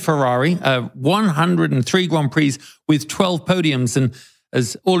and Ferrari, 103 Grand Prix with 12 podiums. And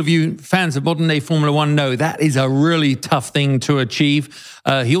as all of you fans of modern-day Formula One know, that is a really tough thing to achieve.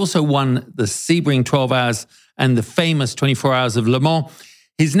 He also won the Sebring 12 Hours and the famous 24 Hours of Le Mans.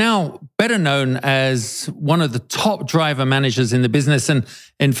 He's now better known as one of the top driver managers in the business. And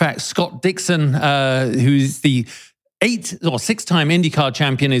in fact, Scott Dixon, who's the 6-time IndyCar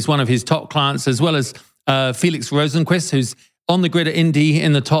champion, is one of his top clients, as well as Felix Rosenqvist, who's on the grid at Indy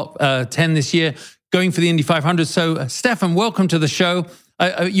in the top 10 this year, going for the Indy 500. So, Stefan, welcome to the show.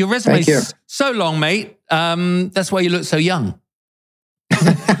 Your resume is so long, mate. That's why you look so young.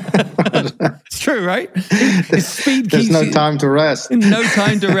 It's true, right? His speed There's no time to rest. No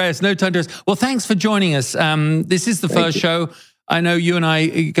time to rest. Well, thanks for joining us. This is the first show. I know you and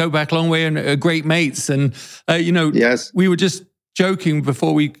I go back a long way and are great mates. And, yes. We were just joking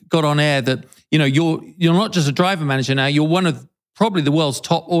before we got on air that, you're not just a driver manager now. You're one of probably the world's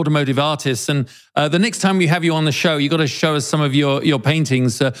top automotive artists. And the next time we have you on the show, you got to show us some of your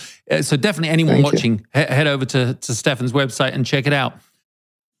paintings. So definitely anyone watching, head over to Stefan's website and check it out.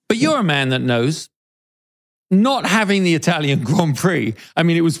 But you're a man that knows not having the Italian Grand Prix. I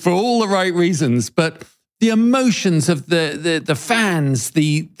mean, it was for all the right reasons, but the emotions of the fans,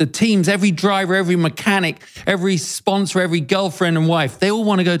 the teams, every driver, every mechanic, every sponsor, every girlfriend and wife, they all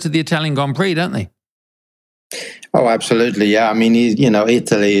want to go to the Italian Grand Prix, don't they? Oh, absolutely. Yeah. I mean,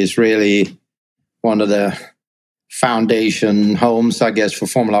 Italy is really one of the foundation homes, I guess, for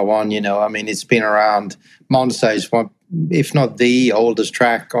Formula One. I mean, it's been around. Monza is one, if not the oldest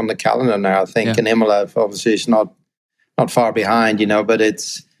track on the calendar now, I think. And Imola, obviously, is not far behind, but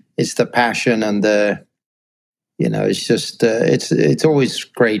it's the passion and it's just, it's always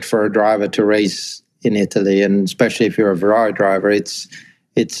great for a driver to race in Italy. And especially if you're a Ferrari driver, it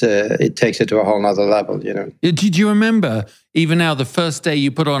takes it to a whole nother level, Did you remember, even now, the first day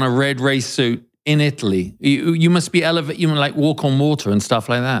you put on a red race suit in Italy? You must be like walk on water and stuff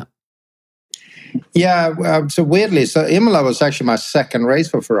like that. Yeah, so weirdly, Imola was actually my second race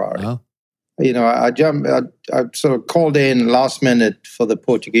for Ferrari. Oh. I sort of called in last minute for the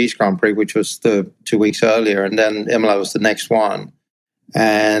Portuguese Grand Prix, which was the 2 weeks earlier, and then Imola was the next one.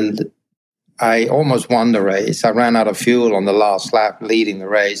 And I almost won the race. I ran out of fuel on the last lap leading the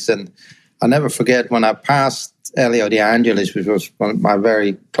race, and I'll never forget when I passed Elio De Angelis, which was my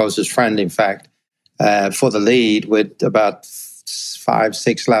very closest friend, in fact, for the lead with about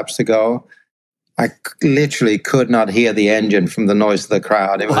 5-6 laps to go. I literally could not hear the engine from the noise of the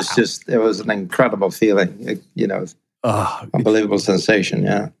crowd. It was it was an incredible feeling, unbelievable sensation,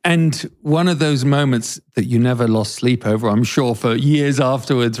 yeah. And one of those moments that you never lost sleep over, I'm sure, for years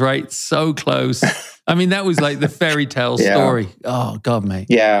afterwards, right? So close. I mean, that was like the fairy tale story. Oh, God, mate.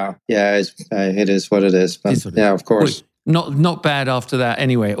 Yeah, it is what it is. But of course. Not bad after that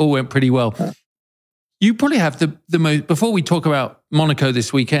anyway. All went pretty well. You probably have the most, before we talk about Monaco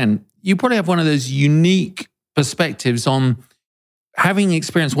this weekend, you probably have one of those unique perspectives on having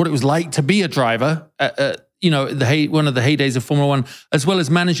experienced what it was like to be a driver, one of the heydays of Formula One, as well as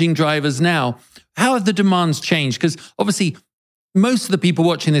managing drivers now. How have the demands changed? Because obviously, most of the people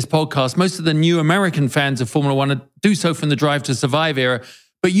watching this podcast, most of the new American fans of Formula One do so from the Drive to Survive era,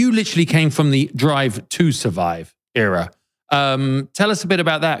 but you literally came from the Drive to Survive era. Tell us a bit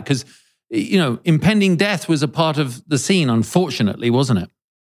about that, because impending death was a part of the scene, unfortunately, wasn't it?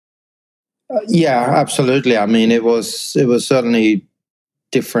 Yeah, absolutely. I mean, it was certainly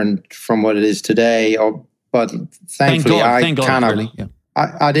different from what it is today. But thankfully, I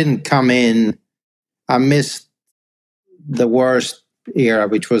didn't come in. I missed the worst era,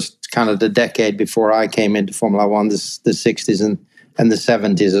 which was kind of the decade before I came into Formula One, the 60s and the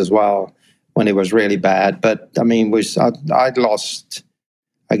 70s as well, when it was really bad. But I mean, I'd lost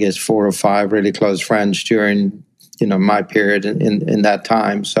I guess, 4 or 5 really close friends during, my period in that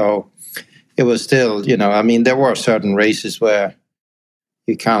time. So it was still, I mean, there were certain races where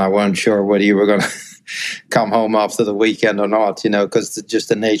you kind of weren't sure whether you were going to come home after the weekend or not, because just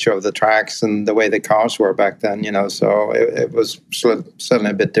the nature of the tracks and the way the cars were back then, so it was certainly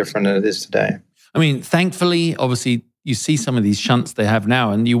a bit different than it is today. I mean, thankfully, obviously, you see some of these shunts they have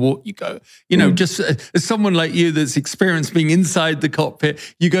now and you go, just as someone like you that's experienced being inside the cockpit,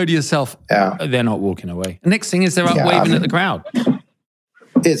 you go to yourself, they're not walking away. The next thing is they're up waving at the crowd.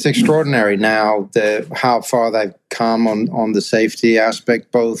 It's extraordinary now how far they've come on the safety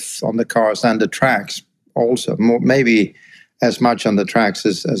aspect, both on the cars and the tracks also. Maybe as much on the tracks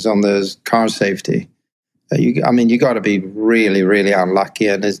as on the car safety. You got to be really, really unlucky,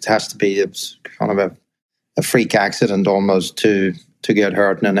 and it has to be kind of a freak accident almost to get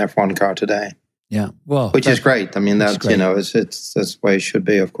hurt in an F1 car today. Yeah, well, which is great. I mean, that's great. It's that's the way it should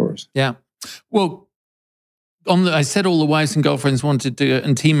be, of course. Yeah, well. I said all the wives and girlfriends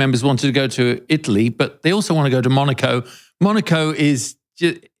and team members wanted to go to Italy, but they also want to go to Monaco. Monaco is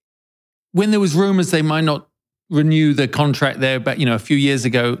when there was rumors they might not renew the contract there, but a few years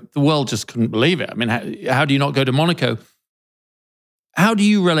ago, the world just couldn't believe it. I mean, how do you not go to Monaco? How do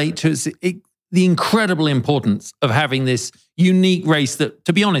you relate to the incredible importance of having this unique race that,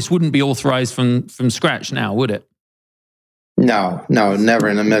 to be honest, wouldn't be authorized from scratch now, would it? No, never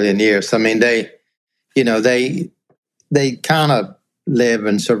in a million years. I mean, they kind of live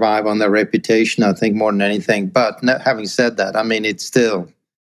and survive on their reputation, I think, more than anything. But having said that, I mean, it's still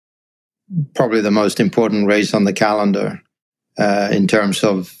probably the most important race on the calendar in terms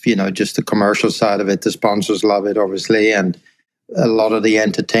of, just the commercial side of it. The sponsors love it, obviously, and a lot of the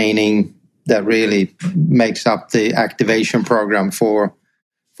entertaining that really makes up the activation program for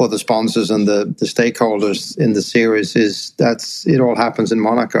the sponsors and the stakeholders in the series it all happens in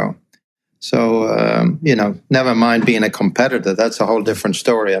Monaco. So, never mind being a competitor. That's a whole different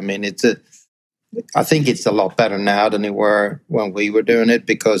story. I mean, I think it's a lot better now than it were when we were doing it,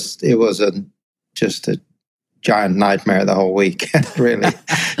 because it was just a giant nightmare the whole week, really.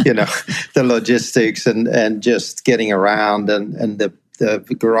 The logistics and just getting around and the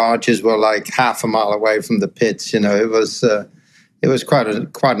garages were like half a mile away from the pits. It was quite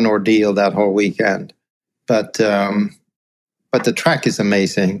an ordeal that whole weekend. But the track is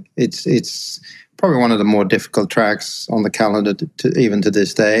amazing. It's probably one of the more difficult tracks on the calendar even to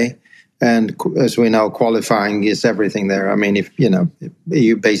this day. And as we know, qualifying is everything there. I mean, if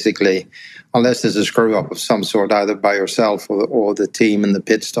you basically, unless there's a screw up of some sort, either by yourself or the team in the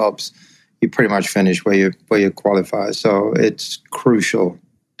pit stops, you pretty much finish where you qualify. So it's crucial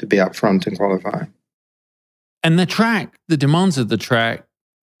to be up front in qualifying. And the demands of the track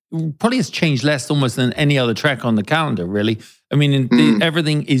probably has changed less almost than any other track on the calendar, really. I mean,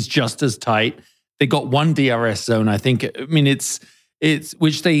 everything is just as tight. They got one DRS zone, I think. I mean, it's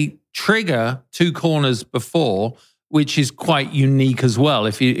which they trigger 2 corners before, which is quite unique as well.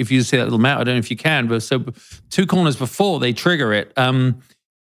 If you see that little map, I don't know if you can, but so 2 corners before they trigger it.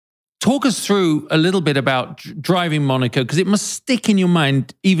 Talk us through a little bit about driving Monaco, because it must stick in your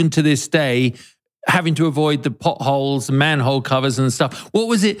mind even to this day, having to avoid the potholes, the manhole covers and stuff. What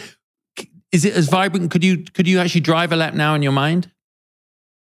was it? Is it as vibrant? Could you actually drive a lap now in your mind?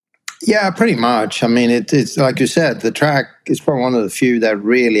 Yeah, pretty much. I mean, it's like you said, the track is probably one of the few that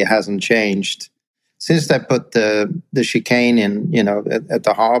really hasn't changed since they put the chicane in, at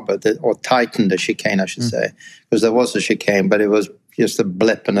the harbor, or tightened the chicane, I should say, because there was a chicane, but it was just a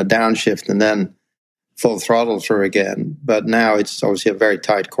blip and a downshift, and then full throttle through again. But now it's obviously a very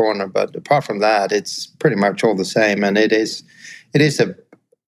tight corner. But apart from that, it's pretty much all the same, and it is a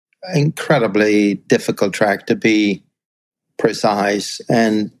incredibly difficult track to be precise,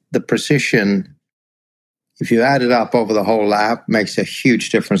 and the precision, if you add it up over the whole lap, makes a huge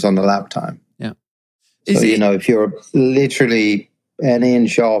difference on the lap time. Yeah. So, if you're literally an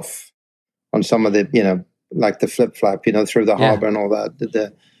inch off on some of the, like the flip flap, through the harbor and all that,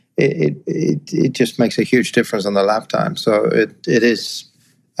 it just makes a huge difference on the lap time. So it is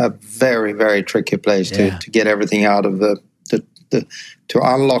a very, very tricky place to get everything out of to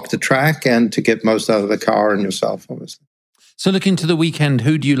unlock the track and to get most out of the car and yourself, obviously. So looking to the weekend,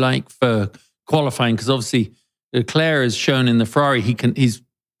 who do you like for qualifying? Because obviously Leclerc has shown in the Ferrari,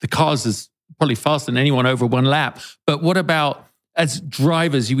 the cars is probably faster than anyone over 1 lap. But what about as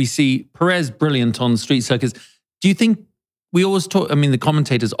drivers? We see Perez brilliant on street circuits. Do you think we always talk? I mean, the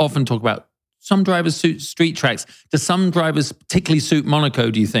commentators often talk about some drivers suit street tracks. Do some drivers particularly suit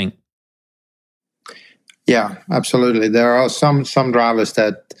Monaco, do you think? Yeah, absolutely. There are some drivers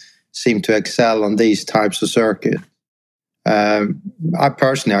that seem to excel on these types of circuit. I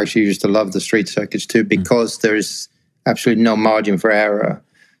personally actually used to love the street circuits too, because there's absolutely no margin for error.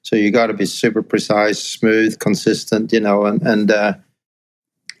 So you got to be super precise, smooth, consistent, yeah.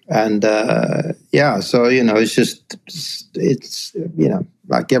 So, it's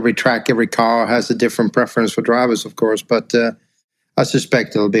like every track, every car has a different preference for drivers, of course, but I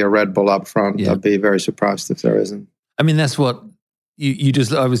suspect it'll be a Red Bull up front. Yeah. I'd be very surprised if there isn't. I mean, that's what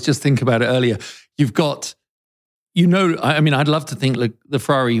I was just thinking about it earlier. You've got, I'd love to think the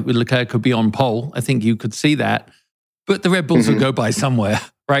Ferrari with Leclerc could be on pole. I think you could see that. But the Red Bulls will go by somewhere,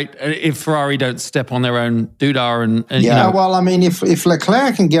 right? If Ferrari don't step on their own doodah and well, I mean, if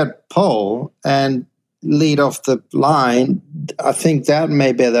Leclerc can get pole and lead off the line, I think that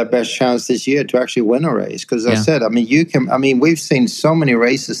may be their best chance this year to actually win a race. Because I said, we've seen so many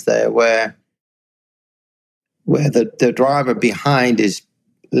races there where the driver behind is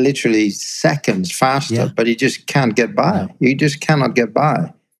literally seconds faster, but he just can't get by. No. You just cannot get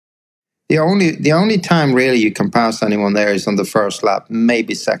by. The only time really you can pass anyone there is on the first lap,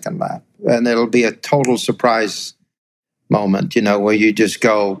 maybe second lap. And it'll be a total surprise moment, where you just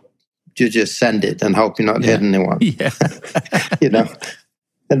send it and hope you're not hitting anyone. Yeah.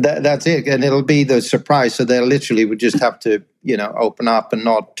 And that's it. And it'll be the surprise. So they literally would just have to, open up and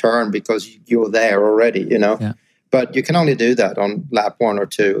not turn because you're there already, Yeah. But you can only do that on lap 1 or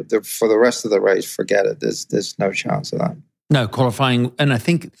 2. For the rest of the race, forget it. There's no chance of that. No, qualifying, and I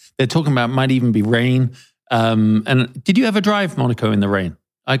think they're talking about might even be rain. And did you ever drive Monaco in the rain?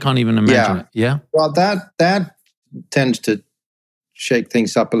 I can't even imagine it. Yeah. Well, that tends to shake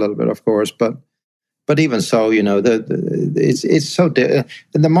things up a little bit, of course, but even so, it's so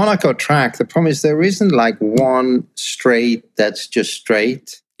in the Monaco track. The problem is there isn't like one straight that's just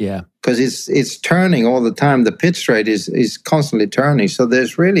straight. Yeah, because it's turning all the time. The pit straight is constantly turning, so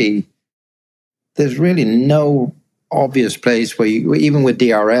there's really no obvious place where you, even with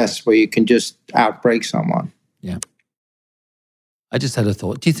DRS, where you can just outbrake someone. Yeah. I just had a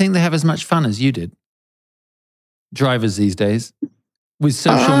thought. Do you think they have as much fun as you did? Drivers these days with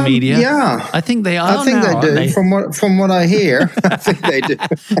social media? Yeah. I think they are. I think now, they do. From what I hear, I think they do.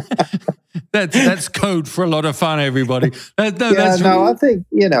 That's code for a lot of fun, everybody. I think,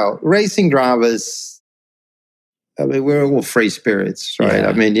 racing drivers, we're all free spirits,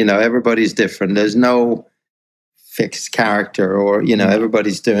 right? Yeah. Everybody's different. There's no fixed character or,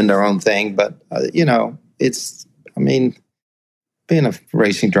 everybody's doing their own thing. But, being a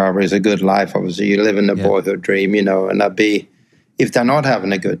racing driver is a good life. Obviously, you live in the boyhood dream, and if they're not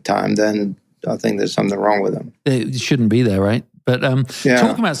having a good time, then I think there's something wrong with them. It shouldn't be there, right? But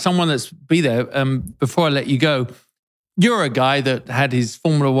talking about someone that's be there, before I let you go, you're a guy that had his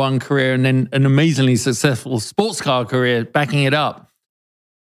Formula One career and then an amazingly successful sports car career backing it up.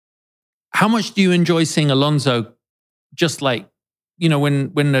 How much do you enjoy seeing Alonso? Just like, when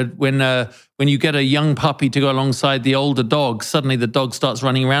you get a young puppy to go alongside the older dog, suddenly the dog starts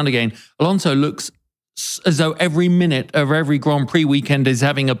running around again. Alonso looks as though every minute of every Grand Prix weekend is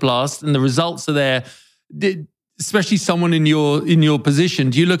having a blast, and the results are there. Especially someone in your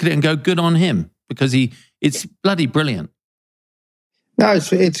position, do you look at it and go, "Good on him," because it's bloody brilliant? No,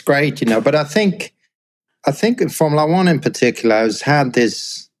 it's great, But I think in Formula One in particular has had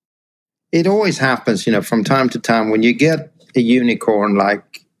this. It always happens, from time to time when you get a unicorn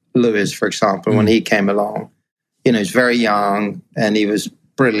like Lewis, for example, when he came along. He's very young and he was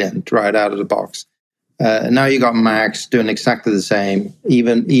brilliant right out of the box. And now you got Max doing exactly the same,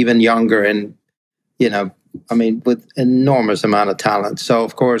 even younger, and with enormous amount of talent. So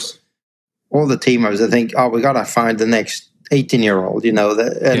of course, all the teamers, I think, we got to find the next 18-year-old, and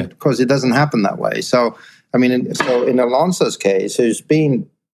of course it doesn't happen that way. So in Alonso's case, who's been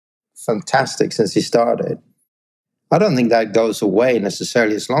fantastic since he started, I don't think that goes away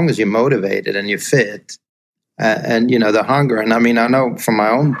necessarily as long as you're motivated and you're fit, and the hunger. And I know from my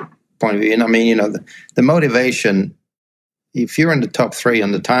own point of view, the motivation. If you're in the top 3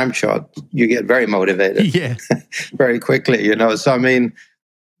 on the time shot, you get very motivated, very quickly. So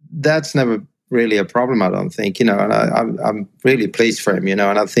that's never really a problem. I don't think, and I'm really pleased for him, and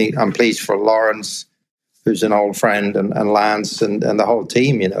I think I'm pleased for Lawrence, who's an old friend, and Lance and the whole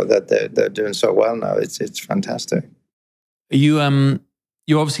team, that they're doing so well now. It's fantastic. Are you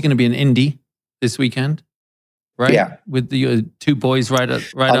you're obviously going to be in Indy this weekend, right? Yeah, with the 2 boys right up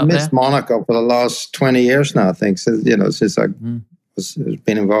there. I missed Monaco for the last 20 years now. I think since I was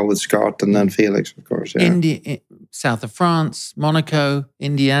been involved with Scott and then Felix, of course. Yeah. Indy, south of France, Monaco,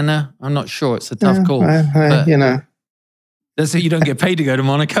 Indiana. I'm not sure. It's a tough call. So you don't get paid to go to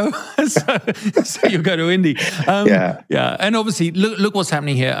Monaco, so you go to Indy. Yeah. And obviously, look what's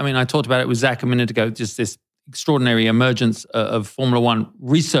happening here. I talked about it with Zach a minute ago. Just this extraordinary emergence of Formula One,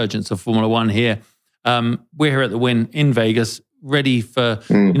 resurgence of Formula One here. We're here at the Win in Vegas, ready for,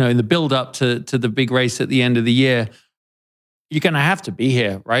 in the build up to the big race at the end of the year. You're going to have to be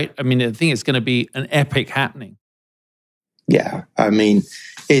here, right? I mean, I think it's going to be an epic happening. Yeah, I mean,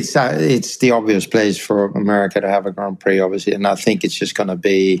 it's the obvious place for America to have a Grand Prix, obviously, and I think it's just going to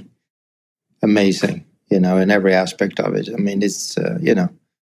be amazing, in every aspect of it. I mean, it's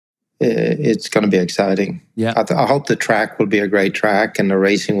it's going to be exciting. Yeah, I hope the track will be a great track and the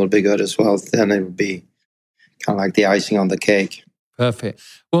racing will be good as well. Then it will be kind of like the icing on the cake. Perfect.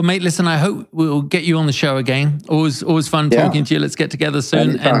 Well, mate, listen, I hope we'll get you on the show again. Always fun talking to you. Let's get together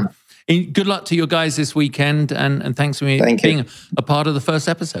soon. Anytime. And good luck to your guys this weekend. And thanks for being a part of the first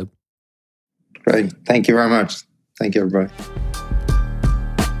episode. Great. Thank you very much. Thank you, everybody.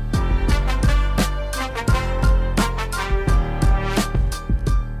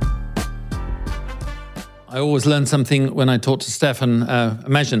 I always learn something when I talk to Stefan.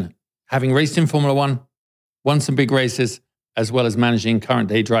 Imagine having raced in Formula One, won some big races, as well as managing current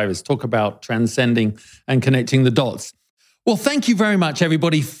day drivers. Talk about transcending and connecting the dots. Well, thank you very much,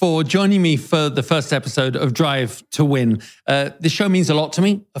 everybody, for joining me for the first episode of Drive to Win. This show means a lot to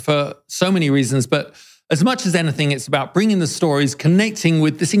me for so many reasons, but as much as anything, it's about bringing the stories, connecting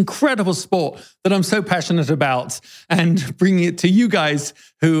with this incredible sport that I'm so passionate about, and bringing it to you guys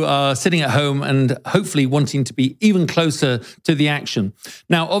who are sitting at home and hopefully wanting to be even closer to the action.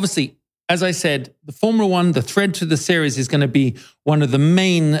 Now, obviously, as I said, the Formula One, the thread to the series is going to be one of the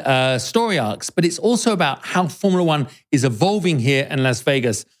main story arcs, but it's also about how Formula One is evolving here in Las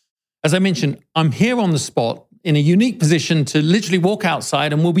Vegas. As I mentioned, I'm here on the spot in a unique position to literally walk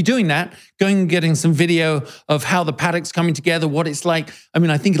outside, and we'll be doing that, going and getting some video of how the paddock's coming together, what it's like. I mean,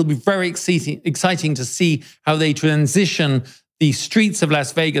 I think it'll be very exciting to see how they transition the streets of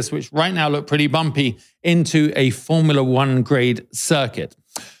Las Vegas, which right now look pretty bumpy, into a Formula One grade circuit.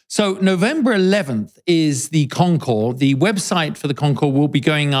 So November 11th is the Concours. The website for the Concours will be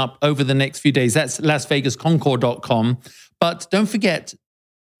going up over the next few days. That's lasvegasconcours.com. But don't forget,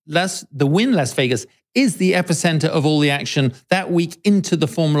 the Win Las Vegas is the epicenter of all the action that week into the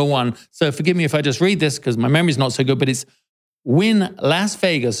Formula One. So forgive me if I just read this because my memory's not so good, but it's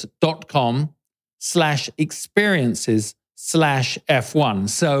winlasvegas.com/experiences/F1.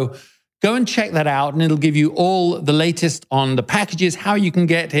 So go and check that out, and it'll give you all the latest on the packages, how you can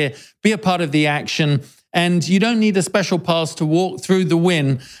get here, be a part of the action. And you don't need a special pass to walk through the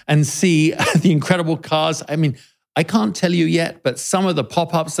Win and see the incredible cars. I mean, I can't tell you yet, but some of the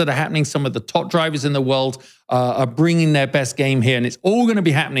pop-ups that are happening, some of the top drivers in the world are bringing their best game here, and it's all going to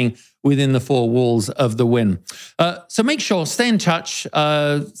be happening within the four walls of the Win. So make sure, stay in touch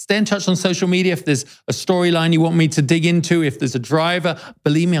on social media. If there's a storyline you want me to dig into, if there's a driver,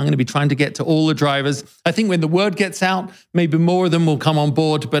 believe me, I'm going to be trying to get to all the drivers. I think when the word gets out, maybe more of them will come on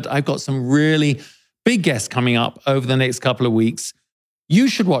board, but I've got some really big guests coming up over the next couple of weeks. You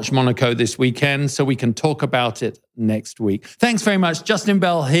should watch Monaco this weekend so we can talk about it next week. Thanks very much. Justin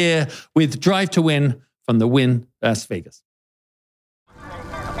Bell here with Drive to Win from the Win Las Vegas.